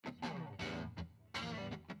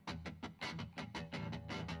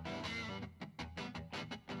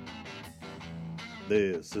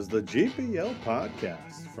This is the GPL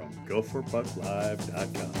podcast from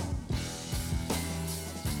gopherpucklive.com.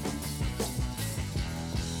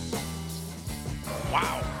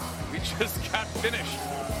 Wow, we just got finished.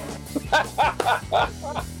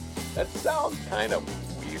 That sounds kind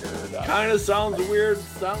of weird. Kind of sounds weird.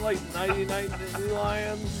 Sound like 99 Disney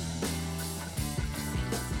Lions.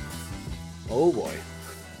 Oh boy.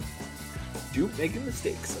 Duke making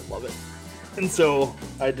mistakes. I love it. And so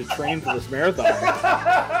I had to train for this marathon.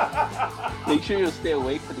 Make sure you'll stay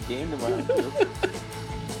awake for the game tomorrow, Duke.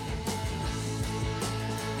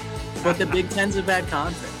 But the Big Ten's a bad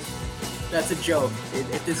conference. That's a joke.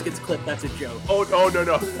 If this gets clipped, that's a joke. Oh,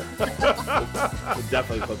 no. We're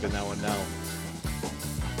definitely clipping that one now.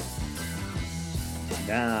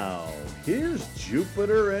 Now, here's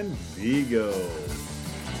Jupiter and Vigo.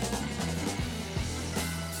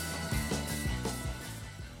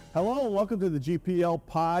 Hello, and welcome to the GPL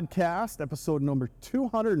podcast, episode number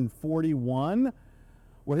 241.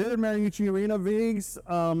 We're here at Mariucci Arena, Vigs.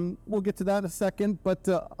 We'll get to that in a second, but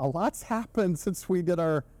a lot's happened since we did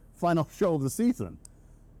our final show of the season.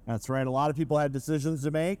 That's right. A lot of people had decisions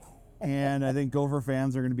to make, and I think Gopher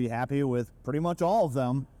fans are going to be happy with pretty much all of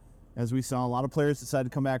them, as we saw a lot of players decide to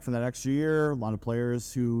come back for that extra year, a lot of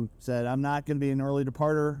players who said, I'm not going to be an early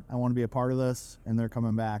departer, I want to be a part of this, and they're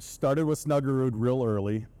coming back. Started with Snuggerud real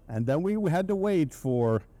early, and then we had to wait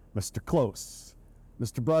for Mr. Close,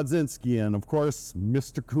 Mr. Brodzinski, and of course,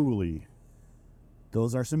 Mr. Cooley.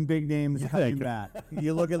 Those are some big names coming back.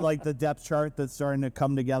 You look at like the depth chart that's starting to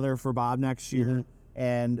come together for Bob next year,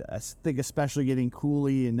 and I think especially getting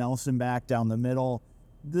Cooley and Nelson back down the middle,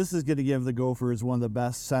 this is going to give the Gophers one of the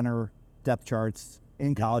best center depth charts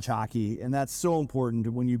in college hockey, and that's so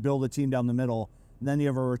important when you build a team down the middle. And then you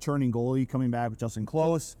have a returning goalie coming back with Justin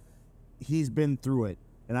Close. He's been through it,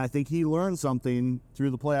 and I think he learned something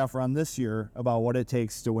through the playoff run this year about what it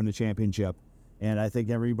takes to win a championship. And I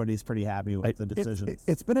think everybody's pretty happy with the decisions.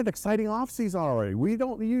 It's been an exciting offseason already. We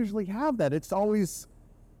don't usually have that. It's always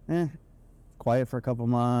quiet for a couple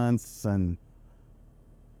months, and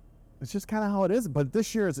it's just kind of how it is. But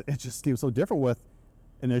this year, it just seems so different with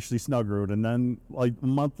initially Snuggerud, and then like a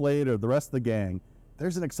month later, the rest of the gang.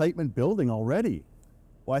 There's an excitement building already.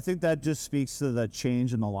 Well, I think that just speaks to the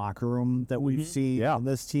change in the locker room that we've seen. Yeah.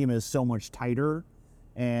 This team is so much tighter,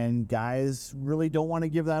 and guys really don't want to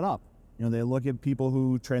give that up. You know, they look at people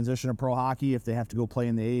who transition to pro hockey if they have to go play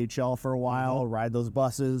in the AHL for a while, ride those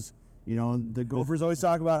buses. You know, the Gophers always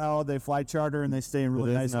talk about how they fly charter and they stay in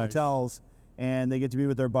really nice hotels, and they get to be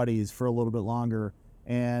with their buddies for a little bit longer.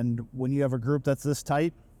 And when you have a group that's this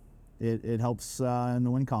tight, it helps in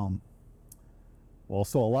the win column. Well,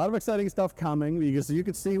 so a lot of exciting stuff coming. Because you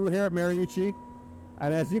can see we're here at Mariucci,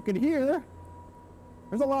 and as you can hear,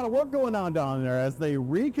 there's a lot of work going on down there as they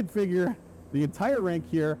reconfigure the entire rink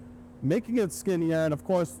here, making it skinnier. And of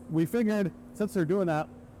course, we figured since they're doing that,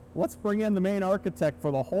 let's bring in the main architect for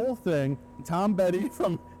the whole thing, Tom Betti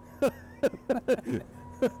from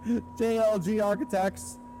JLG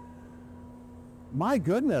Architects. My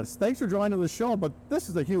goodness, thanks for joining the show, but this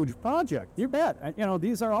is a huge project. You bet. You know,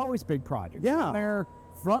 these are always big projects. Yeah. They're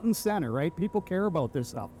front and center, right? People care about this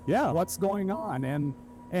stuff. Yeah. What's going on?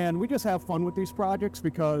 And we just have fun with these projects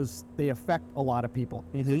because they affect a lot of people.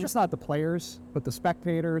 It's just not the players, but the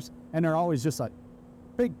spectators, and they're always just a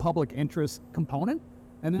big public interest component.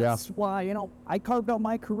 And that's why, you know, I carved out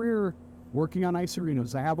my career working on ice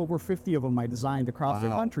arenas. I have over 50 of them I designed across the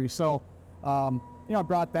country. So, you know,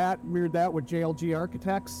 I mirrored that with JLG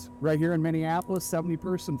Architects right here in Minneapolis,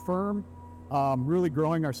 70-person firm, really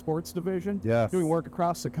growing our sports division, doing work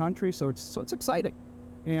across the country. So it's exciting.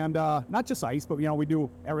 And not just ice, but, you know, we do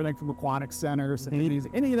everything from aquatic centers,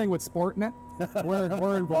 anything with sport in it.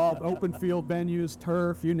 We're involved, open field venues,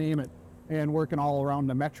 turf, you name it, and working all around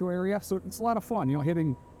the metro area. So it's a lot of fun, you know,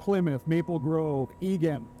 hitting Plymouth, Maple Grove,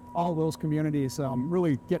 Egan, all those communities,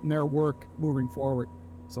 really getting their work moving forward.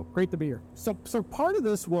 So great to be here. So part of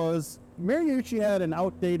this was Mariucci had an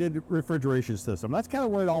outdated refrigeration system. That's kind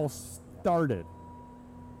of where it all started.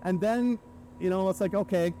 And then, you know, it's like,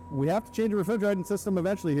 okay, we have to change the refrigerating system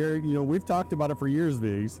eventually here. You know, we've talked about it for years,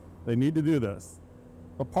 Vigs. They need to do this.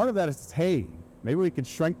 But part of that is, hey, maybe we can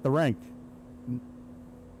shrink the rink.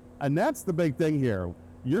 And that's the big thing here.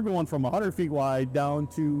 You're going from 100 feet wide down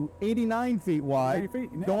to 89 feet wide,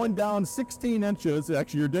 going down 16 inches.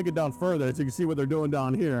 Actually, you're digging down further, so you can see what they're doing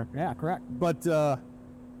down here. Yeah, correct. But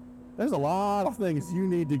there's a lot of things you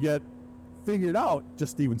need to get figured out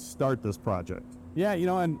just to even start this project. Yeah, you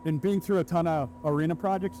know, and being through a ton of arena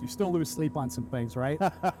projects, you still lose sleep on some things, right?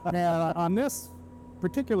 And on this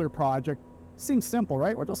particular project, seems simple,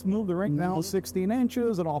 right? We'll just move the rink down 16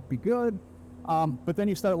 inches, it'll all be good. But then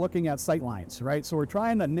you start looking at sight lines, right? So we're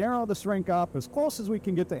trying to narrow this rink up as close as we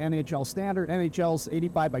can get to NHL standard. NHL's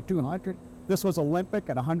 85 by 200. This was Olympic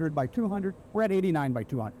at 100 by 200. We're at 89 by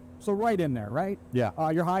 200. So right in there, right? Yeah.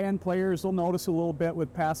 Your high-end players will notice a little bit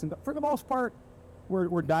with passing. For the most part,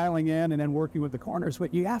 we're dialing in and then working with the corners.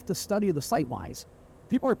 But you have to study the sight lines.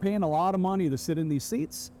 People are paying a lot of money to sit in these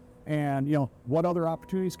seats. And, what other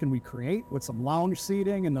opportunities can we create with some lounge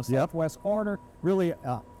seating in the southwest corner? Really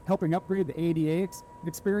helping upgrade the ADA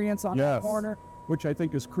experience on that corner, which I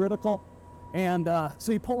think is critical. And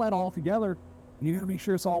so you pull that all together, and you got to make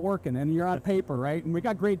sure it's all working. And you're on paper, right? And we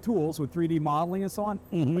got great tools with 3D modeling and so on.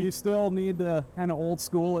 But you still need to kind of old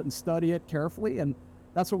school it and study it carefully. And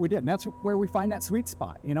that's what we did. And that's where we find that sweet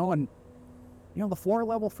spot, And, the floor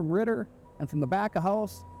level from Ritter and from the back of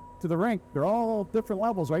house to the rink, they're all different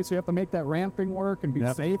levels, right? So you have to make that ramping work and be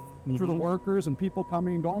safe for the workers and people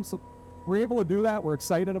coming and going. So we're able to do that. We're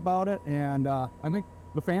excited about it, and I think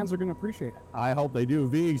the fans are going to appreciate it. I hope they do.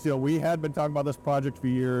 Vigs, we had been talking about this project for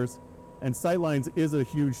years, and sightlines is a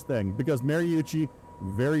huge thing because Mariucci,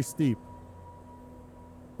 very steep.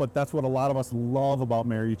 But that's what a lot of us love about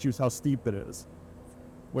Mariucci is how steep it is.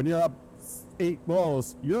 When you're up 8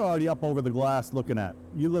 rows, you're already up over the glass looking at.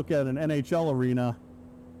 You look at an NHL arena,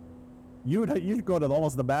 you'd go to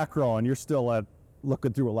almost the back row, and you're still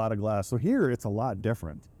looking through a lot of glass. So here, it's a lot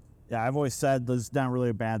different. Yeah, I've always said there's not really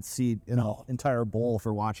a bad seat in an entire bowl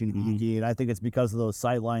for watching hockey, and I think it's because of those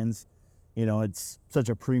sight lines. It's such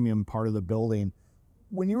a premium part of the building.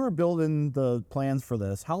 When you were building the plans for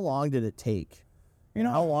this, how long did it take?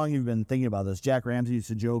 How long you've been thinking about this? Jack Ramsey used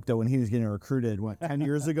to joke that when he was getting recruited, 10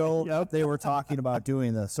 years ago, they were talking about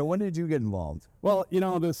doing this. So when did you get involved? Well,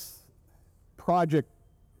 this project,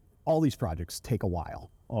 all these projects take a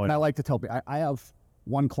while. Oh, and I like to tell people, I have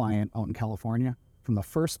one client out in California. From the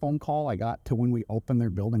first phone call I got to when we opened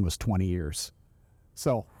their building was 20 years.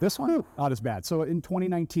 So this one, not as bad. So in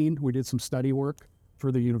 2019, we did some study work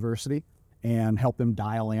for the university and helped them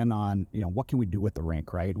dial in on, what can we do with the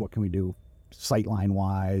rink, right? What can we do sightline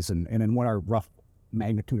wise and then what are rough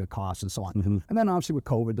magnitude of costs and so on. And then obviously with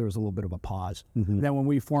COVID, there was a little bit of a pause. Then when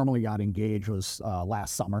we formally got engaged was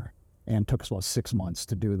last summer and took us about 6 months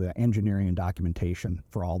to do the engineering and documentation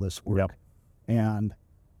for all this work. And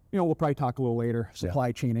we'll probably talk a little later,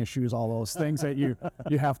 supply chain issues, all those things that you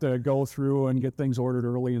have to go through and get things ordered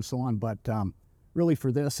early and so on. But really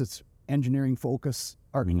for this, it's engineering focus,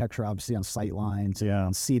 architecture obviously on sight lines,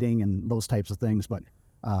 and seating and those types of things. But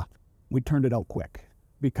we turned it out quick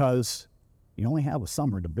because you only have a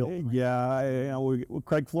summer to build. Right? Yeah,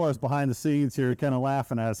 Craig Flores behind the scenes here kind of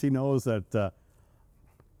laughing at us. He knows that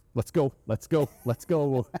let's go.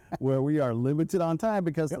 Where we are limited on time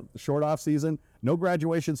because of the short off season. No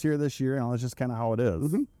graduations here this year. That's just kind of how it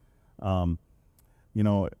is.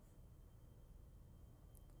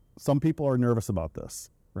 Some people are nervous about this.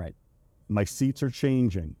 Right. My seats are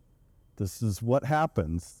changing. This is what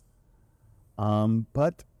happens.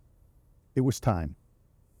 But it was time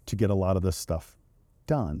to get a lot of this stuff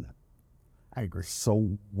done. I agree.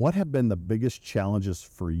 So what have been the biggest challenges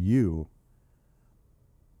for you?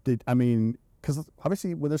 Because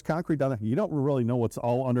obviously when there's concrete down there, you don't really know what's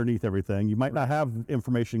all underneath everything. You might not have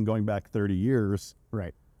information going back 30 years.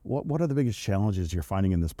 Right. What are the biggest challenges you're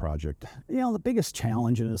finding in this project? The biggest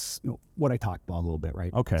challenge is what I talked about a little bit,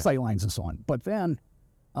 right? Okay. Sight lines and so on. But then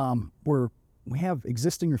we have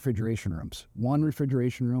existing refrigeration rooms. One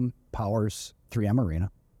refrigeration room powers 3M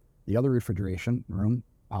Arena. The other refrigeration room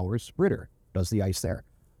powers Ritter, does the ice there.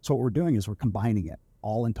 So what we're doing is we're combining it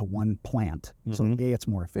all into one plant. So A, it's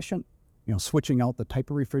more efficient. Switching out the type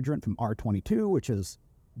of refrigerant from R22, which is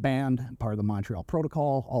banned, part of the Montreal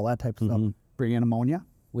Protocol, all that type of stuff. Bring in ammonia,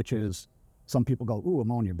 which is, some people go, ooh,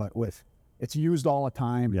 ammonia, but it's used all the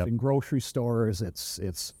time. It's in grocery stores. It's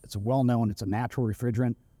well known. It's a natural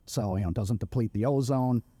refrigerant, so it doesn't deplete the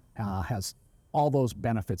ozone. Has all those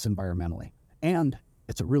benefits environmentally, and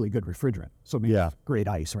it's a really good refrigerant. So it makes great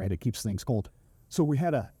ice, right? It keeps things cold. So we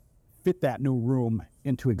had to fit that new room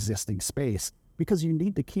into existing space because you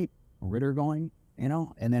need to keep Ritter going,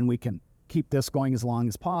 and then we can keep this going as long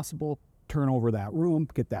as possible, turn over that room,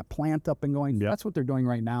 get that plant up and going. That's what they're doing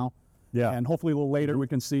right now. Yeah. And hopefully a little later we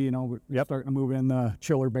can see, we're starting to move in the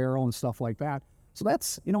chiller barrel and stuff like that. So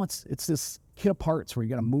that's, it's this kit of parts where you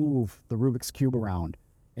got to move the Rubik's Cube around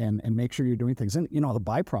and make sure you're doing things. And, the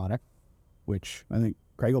byproduct, which I think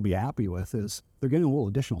Craig will be happy with, is they're getting a little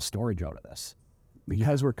additional storage out of this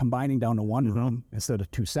because we're combining down to one room instead of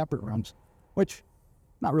two separate rooms, which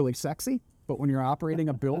not really sexy, but when you're operating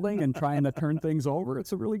a building and trying to turn things over,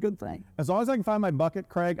 it's a really good thing. As long as I can find my bucket,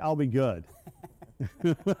 Craig, I'll be good.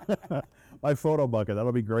 My photo bucket,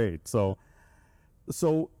 that'll be great. So,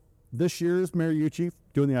 So this year's Mariucci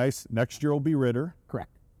doing the ice. Next year will be Ritter.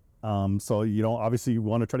 Correct. So, obviously you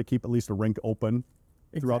want to try to keep at least a rink open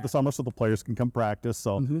throughout the summer so the players can come practice.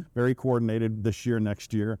 So very coordinated this year,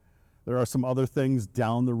 next year. There are some other things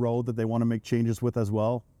down the road that they want to make changes with as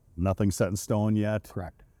well. Nothing set in stone yet.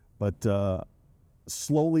 Correct. But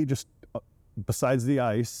slowly, just besides the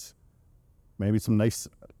ice, maybe some nice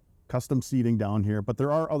custom seating down here. But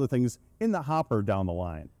there are other things in the hopper down the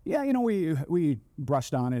line. Yeah, we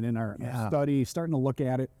brushed on it in our study, starting to look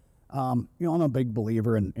at it. I'm a big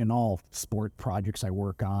believer in all sport projects I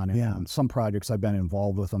work on. And some projects I've been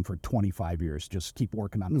involved with them for 25 years, just keep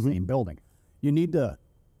working on the same building. You need to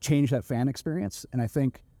change that fan experience. And I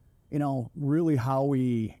think, really how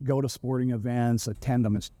we go to sporting events, attend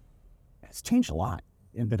them, it's changed a lot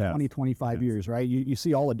in 20, 25 years, right? You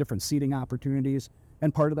see all the different seating opportunities,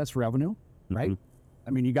 and part of that's revenue, right? I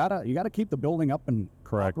mean, you gotta keep the building up and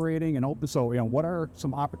operating and open. So, what are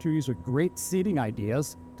some opportunities or great seating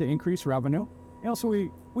ideas to increase revenue? So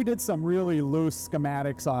we did some really loose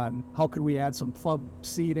schematics on how could we add some club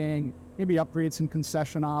seating, maybe upgrade some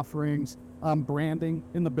concession offerings, branding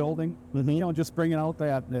in the building. Just bringing out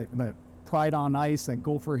the pride on ice, that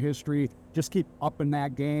Gopher history. Just keep upping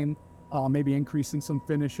that game, maybe increasing some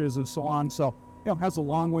finishes and so on. So, it has a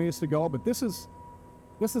long ways to go, but this is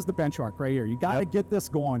the benchmark right here. You got to get this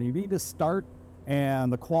going. You need to start,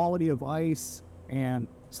 and the quality of ice, and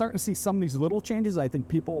starting to see some of these little changes I think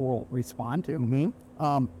people will respond to.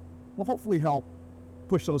 Will hopefully help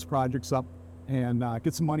push those projects up and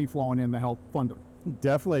get some money flowing in to help fund them.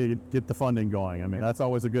 Definitely get the funding going. I mean, that's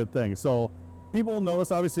always a good thing. So people will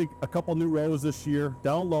notice, obviously, a couple new rows this year,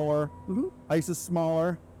 down lower. Ice is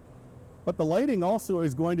smaller, but the lighting also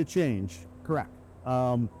is going to change. Correct.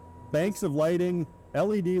 Banks of lighting,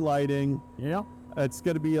 LED lighting. Yeah. It's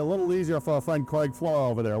going to be a little easier for our friend Craig Flora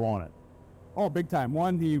over there, won't it? Oh, big time.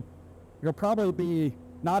 One, you'll probably be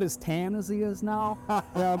not as tan as he is now,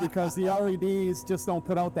 because the LEDs just don't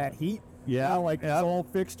put out that heat. Like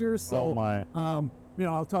old fixtures. So,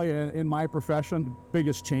 I'll tell you, in my profession,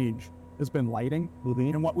 biggest change has been lighting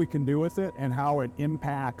and what we can do with it and how it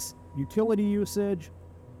impacts utility usage,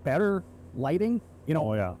 better lighting,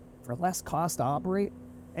 for less cost to operate.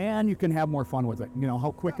 And you can have more fun with it.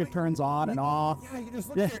 How quick it turns on and off. Yeah, you just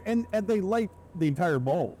look there, and they light the entire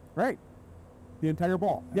bowl. Right. The entire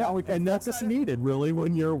ball. Yeah, and that's just needed, really,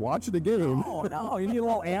 when you're watching the game. Oh, no, you need a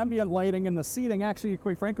little ambient lighting in the seating. Actually,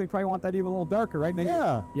 quite frankly, probably want that even a little darker, right?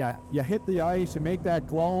 Then you hit the ice, you make that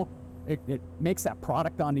glow. It makes that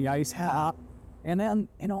product on the ice hot. And then,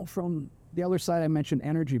 from the other side, I mentioned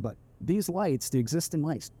energy, but these lights, the existing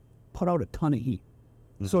lights, put out a ton of heat.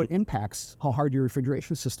 So it impacts how hard your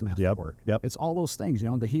refrigeration system has to work. It's all those things,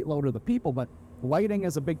 the heat load of the people, but lighting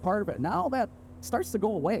is a big part of it. Now that starts to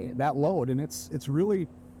go away, that load, and it's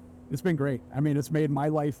been great. I mean, it's made my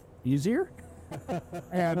life easier.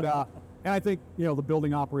 and I think, the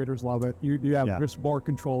building operators love it. You have just more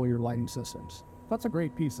control of your lighting systems. That's a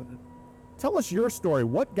great piece of it. Tell us your story.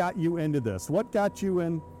 What got you into this? What got you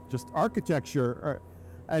in just architecture?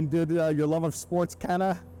 And did your love of sports kind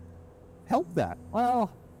of help that? Well,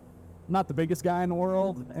 not the biggest guy in the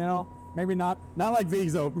world, maybe not like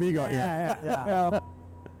Vigo. Yeah.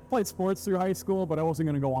 Played sports through high school, but I wasn't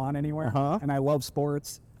going to go on anywhere. And I love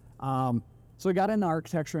sports. So I got into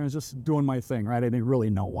architecture and was just doing my thing, right? I didn't really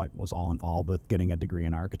know what was all involved with getting a degree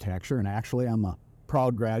in architecture. And actually, I'm a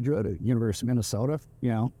proud graduate at University of Minnesota,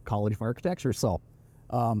 College of Architecture. So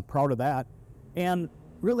proud of that. And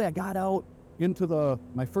really, I got out into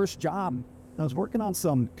my first job. I was working on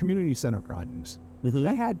some community center projects.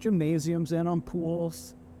 I had gymnasiums in them,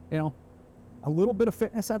 pools, a little bit of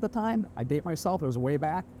fitness at the time. I date myself. It was way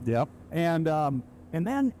back. Yep. And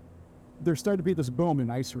then there started to be this boom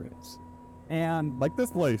in ice rinks. And like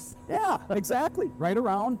this place. Yeah, exactly. Right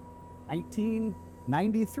around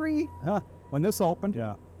 1993, when this opened,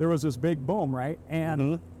 there was this big boom, right?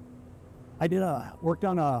 And I worked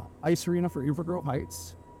on a ice arena for Beaver Grove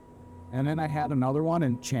Heights. And then I had another one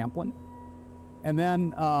in Champlin. And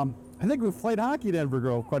then I think we've played hockey at Denver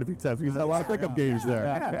Grove quite a few times. We've had a lot of pickup games there.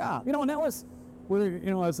 Yeah. And that was where,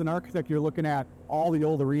 as an architect, you're looking at all the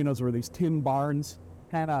old arenas where these tin barns,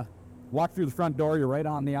 kind of walk through the front door, you're right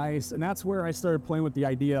on the ice. And that's where I started playing with the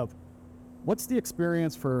idea of what's the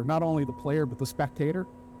experience for not only the player, but the spectator?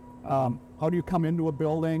 How do you come into a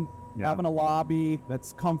building, having a lobby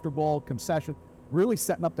that's comfortable, concession, really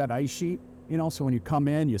setting up that ice sheet, so when you come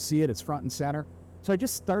in, you see it, it's front and center. So I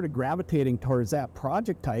just started gravitating towards that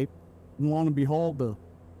project type. And lo and behold, the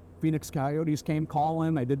Phoenix Coyotes came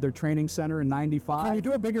calling. I did their training center in '95. Can you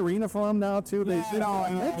do a big arena for them now, too? We got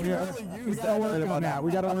to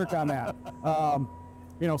work on that.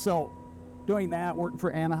 So doing that, working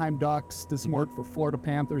for Anaheim Ducks, did some work for Florida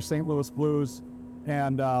Panthers, St. Louis Blues,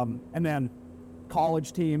 and then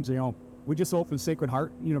college teams. We just opened Sacred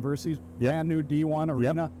Heart University's brand new D1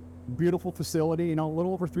 arena, beautiful facility. A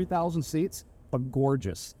little over 3,000 seats, but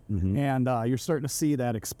gorgeous. And you're starting to see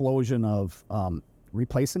that explosion of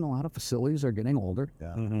replacing a lot of facilities. Are getting older,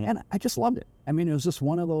 and I just loved it. It was just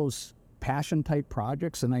one of those passion type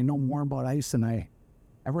projects, and I know more about ice than I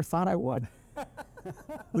ever thought I would.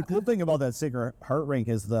 The cool thing about that Sacred Heart rink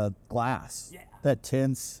is the glass that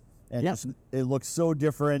tints, and it looks so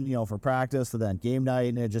different, for practice and then game night,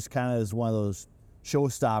 and it just kind of is one of those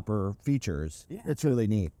showstopper features. Yeah. It's really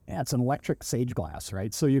neat. Yeah, it's an electric sage glass,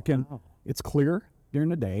 right? So you can, it's clear during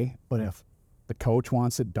the day, but if the coach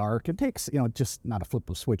wants it dark, it takes, just not a flip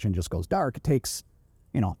of a switch and just goes dark. It takes,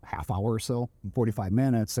 half hour or so, 45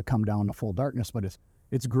 minutes to come down to full darkness, but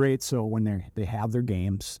it's great. So when they have their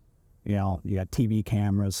games, you got TV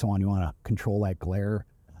cameras, so on, you want to control that glare,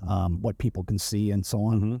 what people can see and so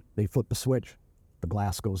on. They flip the switch, the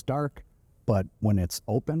glass goes dark, but when it's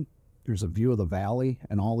open, there's a view of the valley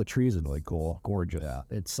and all the trees are really cool, gorgeous. Yeah.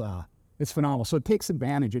 It's phenomenal. So it takes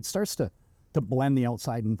advantage. It starts to blend the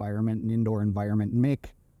outside environment and indoor environment and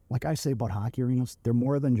make, like I say about hockey arenas, they're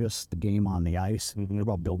more than just the game on the ice. They're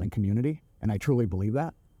about building community, and I truly believe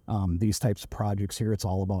that. These types of projects here, it's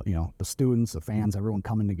all about, the students, the fans, everyone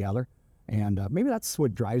coming together. And maybe that's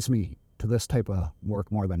what drives me to this type of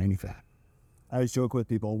work more than anything. I always joke with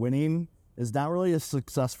people, winning is not really a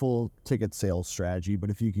successful ticket sales strategy, but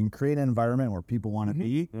if you can create an environment where people want to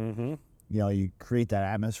be, you create that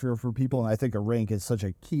atmosphere for people. And I think a rink is such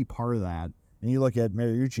a key part of that. And you look at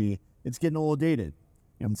Mariucci, it's getting a little dated.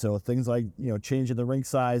 And so things like, changing the rink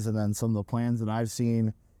size and then some of the plans that I've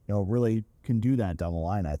seen, really can do that down the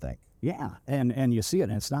line, I think. Yeah, and you see it,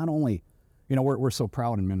 and it's not only, we're so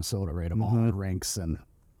proud in Minnesota, right, of all the rinks, and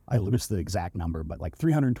I lose the exact number, but like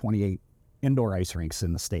 328 indoor ice rinks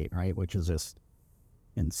in the state, right, which is just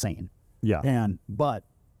insane. Yeah. But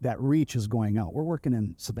that reach is going out. We're working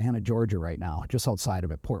in Savannah, Georgia right now, just outside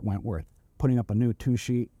of it, Port Wentworth, putting up a new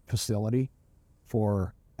 2-sheet facility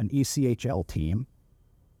for an ECHL team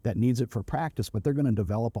that needs it for practice, but they're going to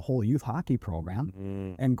develop a whole youth hockey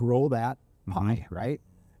program and grow that high, right?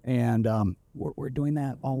 And we're doing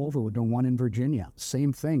that all over. We're doing one in Virginia.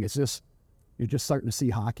 Same thing. It's just, you're just starting to see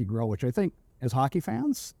hockey grow, which I think as hockey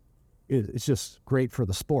fans, it's just great for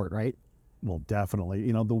the sport, right? Well,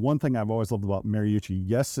 definitely. The one thing I've always loved about Mariucci,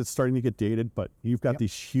 yes, it's starting to get dated, but you've got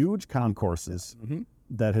these huge concourses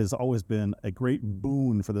that has always been a great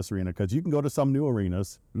boon for this arena, because you can go to some new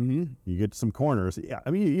arenas, you get some corners. Yeah,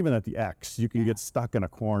 even at the X, you can get stuck in a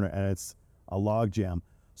corner and it's a log jam.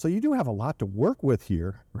 So you do have a lot to work with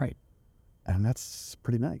here. Right. And that's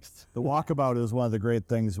pretty nice. The walkabout is one of the great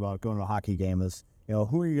things about going to a hockey game is,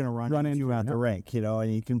 who are you going to run into at the rink,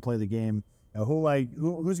 and you can play the game. Who's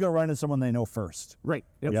going to run into someone they know first? Right.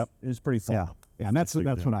 Yep. It's pretty fun. Yeah, and that's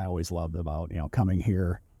what I always loved about, coming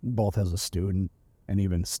here, both as a student and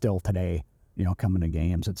even still today, coming to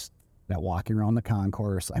games. It's that walking around the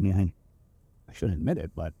concourse. I shouldn't admit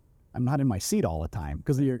it, but I'm not in my seat all the time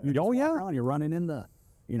because you're around, you're running in the,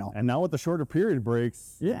 And now with the shorter period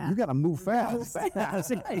breaks, you got to move fast. You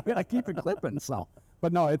got to keep it clipping. So,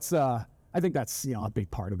 but no, it's I think that's a big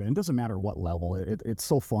part of it. It doesn't matter what level. It's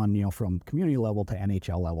so fun, from community level to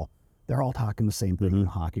NHL level. They're all talking the same thing in the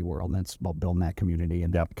hockey world, and it's about building that community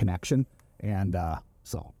and that connection. And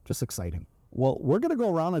so, just exciting. Well, we're going to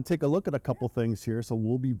go around and take a look at a couple things here. So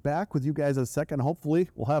we'll be back with you guys in a second. Hopefully,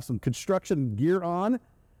 we'll have some construction gear on,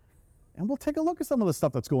 and we'll take a look at some of the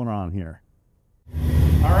stuff that's going on here.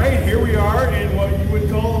 All right, here we are in what you would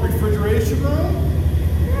call a refrigeration room.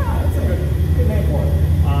 Yeah, that's a good name for it.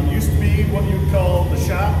 Used to be what you would call the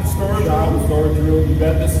shop, storage room. You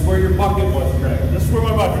bet. This is where your bucket was, Greg. This is where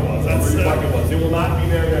my bucket was. That's where your bucket was. It will not be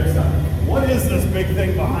there next time. What is this big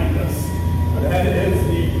thing behind us? That is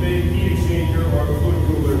the big heat exchanger or fluid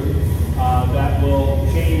cooler that will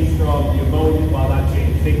change from the ammonia, well, not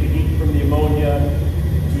change, take the heat from the ammonia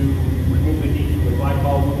to remove the heat from the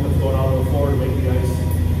glycol loop that's going out on the floor to make the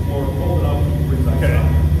ice more cold enough to bring back up,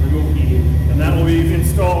 remove heating. And that will be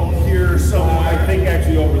installed here somewhere. I think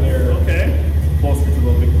actually over there. Okay. Closer to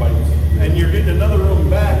those big pipes. And you're getting another room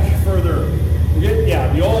back further.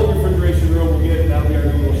 Yeah, the old refrigeration room will get down there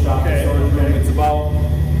in a little shop storage room. It's about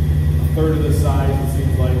a third of the size, it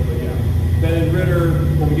seems like, but yeah. Then in Ritter,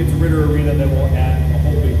 when we get to Ritter Arena, then we'll add a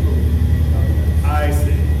whole big room. I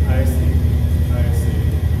see.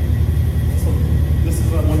 So this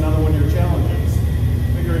is another one of your challenges.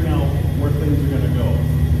 Figuring out where things are going to go.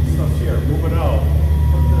 Stuff's here, move it out.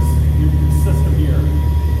 Put this new system here.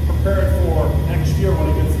 Prepare it for next year when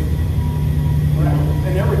it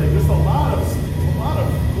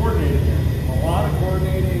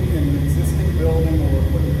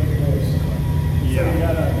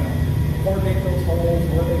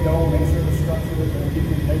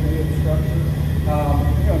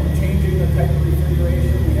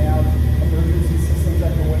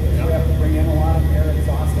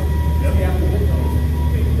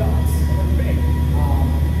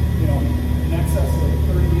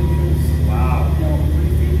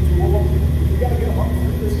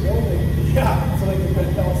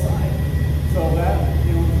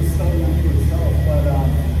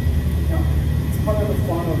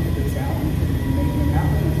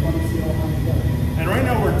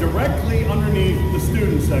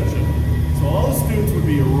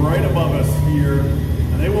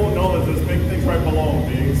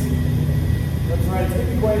right. It's going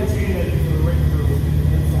to be quite a change for the Rink crew.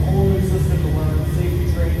 It's a whole new system to learn,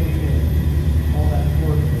 safety training and all that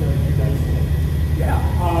work that you guys do. Yeah,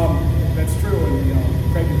 that's true,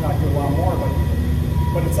 and Craig can talk to you a lot more,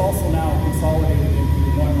 but it's also now consolidated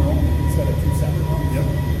into one room instead of two separate rooms. Yep.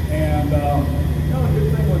 And the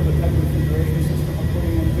good thing with the type of refrigeration system we're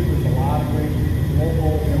putting in too is a lot of great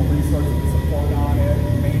local resources to support on it,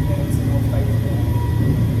 maintenance and those types of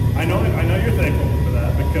things. I know you're thankful for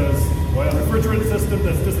that because a refrigerant system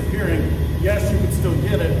that's disappearing, yes, you could still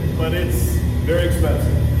get it, but it's very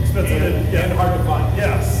expensive. And hard to find.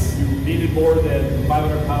 Yes. You needed more than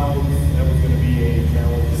 500 pounds. That was going to be a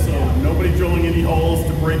challenge. So nobody drilling any holes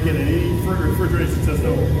to break in any refrigeration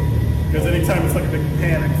system. Because anytime it's like a big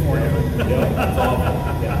panic for you. Yeah, it's awful.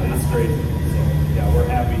 Yeah, it's crazy. So, yeah, we're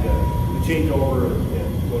happy to change over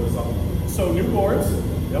and go to something. So new boards.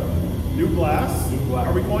 Yep. New glass.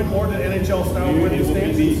 Are we going more to NHL style with the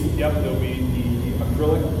stanchions? Yep, there'll be the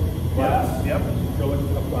acrylic glass. Yep.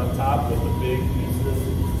 Acrylic up on top with the big pieces.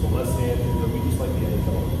 So less stanchions. It'll be just like the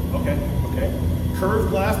NHL. Okay. Curved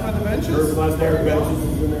glass by the benches? Curved glass there. Benches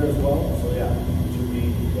is in there as well. So yeah, it should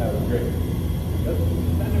be, great.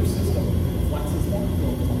 That new system flexes more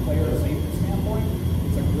from a player safety standpoint.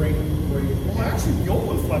 It's a great. Well, actually, the old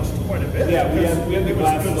one flexed quite a bit. Yeah, we had the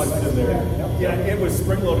glass flexed in there. Yeah, it was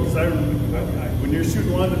spring loaded because when you're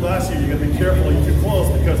shooting one of the glass here, you got to be careful. You're too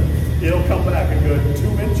close because it'll come back a good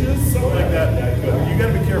 2 inches, something like that. Yeah, you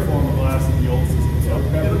got to be careful on the glass in the old system. So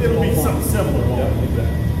it'll be something similar. Yeah,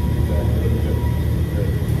 exactly.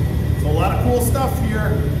 So a lot of cool stuff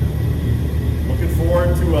here. Looking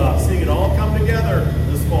forward to seeing it all come together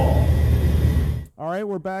this fall. All right,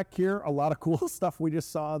 we're back here. A lot of cool stuff we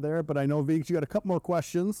just saw there, but I know, Viggs, you got a couple more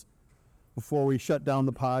questions before we shut down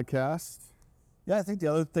the podcast. Yeah, I think the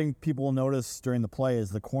other thing people will notice during the play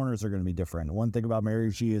is the corners are going to be different. One thing about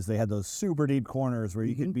Mariucci is they had those super deep corners where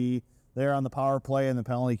you could be there on the power play and the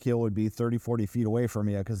penalty kill would be 30, 40 feet away from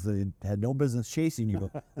you because they had no business chasing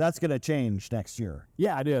you. That's going to change next year.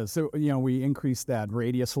 Yeah, it is. So, we increased that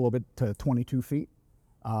radius a little bit to 22 feet.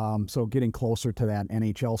 So getting closer to that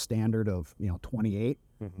NHL standard of, 28.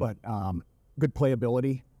 But good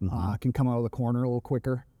playability, can come out of the corner a little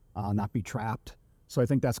quicker, not be trapped. So I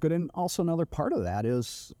think that's good. And also another part of that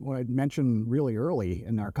is what I mentioned really early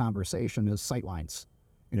in our conversation is sight lines.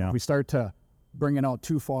 If we start to bring it out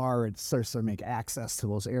too far, it starts to make access to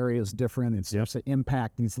those areas different. It starts to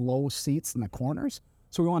impact these low seats in the corners.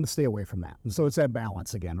 So we want to stay away from that. And so it's that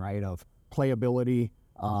balance again, right, of playability,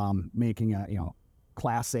 making a,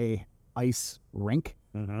 Class A ice rink,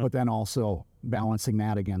 but then also balancing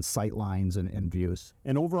that against sight lines and views.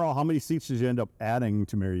 And overall, how many seats did you end up adding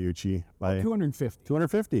to Mariucci? By 250.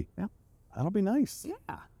 250? Yeah. That'll be nice.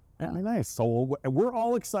 Yeah. That'll be nice. So we're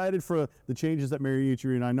all excited for the changes that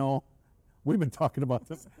Mariucci, and I know we've been talking about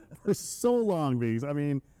this for so long, Viggs. I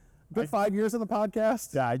mean, good 5 years on the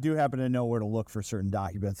podcast. Yeah, I do happen to know where to look for certain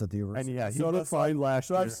documents that the And yeah, he notified last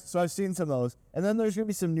year. So I've seen some of those. And then there's going to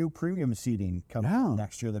be some new premium seating coming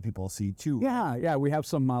next year that people will see too. Yeah, we have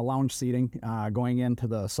some lounge seating going into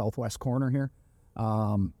the southwest corner here.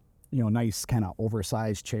 Nice kind of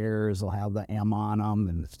oversized chairs. They'll have the M on them,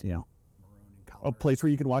 and it's, maroon in color. A place where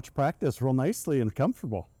you can watch practice real nicely and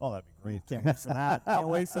comfortable. Oh, that'd be great. Can't wait for that. Can't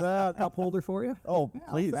wait for that. Cup holder for you? Oh,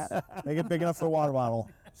 please. Make it big enough for a water bottle.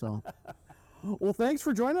 So, well, thanks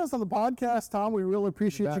for joining us on the podcast, Tom. We really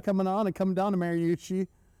appreciate you coming on and coming down to Mariucci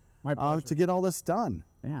to get all this done.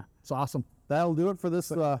 Yeah, it's awesome. That'll do it for this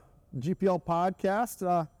GPL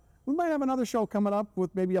podcast. We might have another show coming up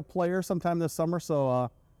with maybe a player sometime this summer, so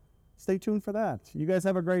stay tuned for that. You guys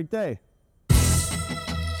have a great day.